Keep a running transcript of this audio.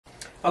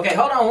Okay,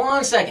 hold on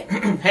one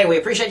second. Hey, we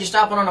appreciate you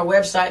stopping on our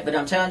website, but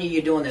I'm telling you,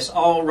 you're doing this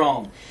all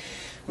wrong.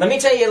 Let me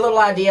tell you a little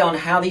idea on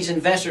how these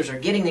investors are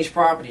getting these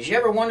properties. You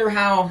ever wonder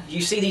how you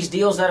see these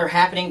deals that are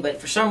happening, but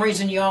for some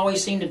reason you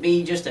always seem to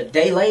be just a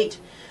day late?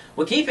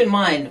 Well, keep in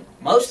mind,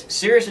 most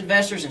serious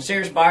investors and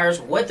serious buyers,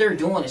 what they're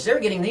doing is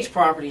they're getting these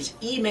properties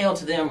emailed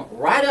to them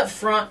right up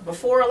front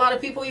before a lot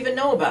of people even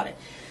know about it.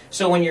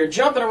 So when you're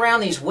jumping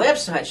around these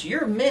websites,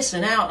 you're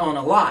missing out on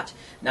a lot.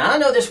 Now, I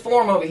know this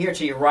form over here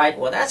to your right,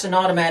 well, that's an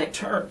automatic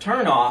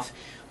turn off,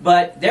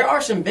 but there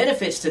are some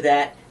benefits to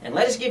that, and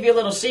let us give you a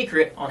little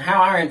secret on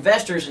how our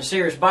investors and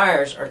serious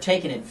buyers are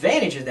taking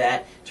advantage of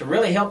that to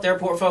really help their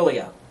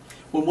portfolio.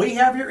 When we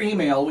have your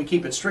email, we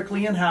keep it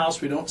strictly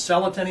in-house. We don't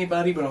sell it to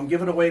anybody. We don't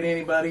give it away to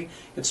anybody.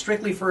 It's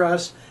strictly for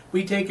us.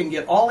 We take and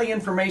get all the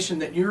information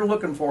that you're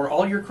looking for,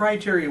 all your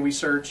criteria we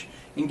search,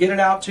 and get it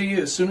out to you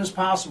as soon as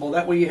possible.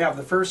 That way you have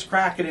the first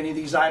crack at any of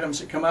these items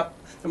that come up.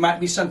 There might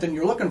be something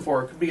you're looking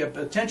for. It could be a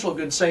potential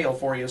good sale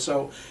for you.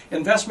 So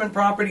investment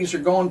properties are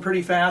going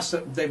pretty fast.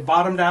 They've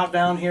bottomed out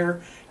down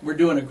here. We're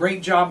doing a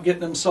great job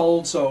getting them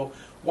sold. So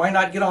why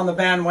not get on the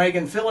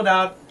bandwagon, fill it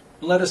out,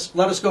 and let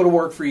us go to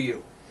work for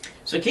you.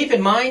 So keep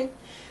in mind,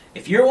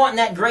 if you're wanting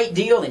that great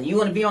deal and you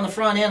want to be on the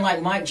front end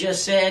like Mike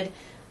just said,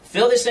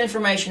 fill this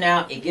information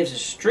out. It gives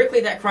us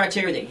strictly that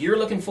criteria that you're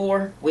looking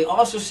for. We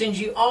also send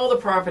you all the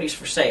properties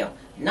for sale,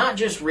 not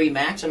just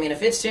RE/MAX. I mean,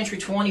 if it's Century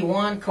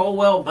 21,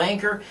 Coldwell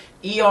Banker,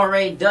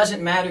 ERA,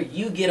 doesn't matter.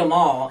 You get them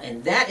all,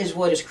 and that is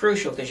what is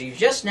crucial because you've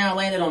just now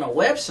landed on a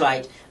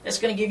website that's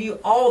going to give you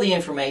all the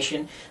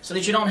information so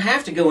that you don't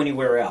have to go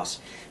anywhere else.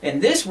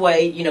 And this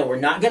way, you know, we're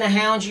not going to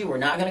hound you, we're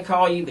not going to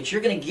call you, but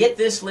you're going to get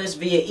this list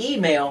via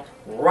email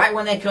right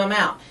when they come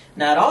out.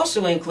 Now, it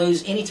also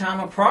includes any time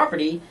a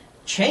property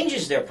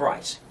changes their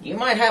price. You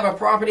might have a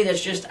property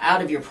that's just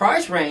out of your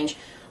price range,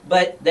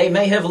 but they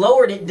may have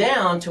lowered it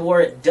down to where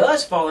it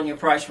does fall in your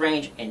price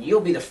range, and you'll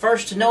be the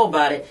first to know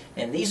about it.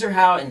 And these are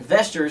how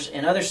investors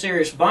and other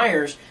serious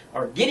buyers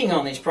are getting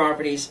on these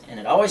properties, and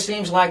it always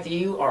seems like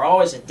you are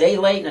always a day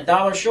late and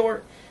 $1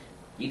 short.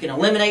 You can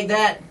eliminate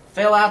that,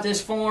 fill out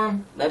this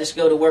form, let us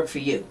go to work for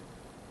you.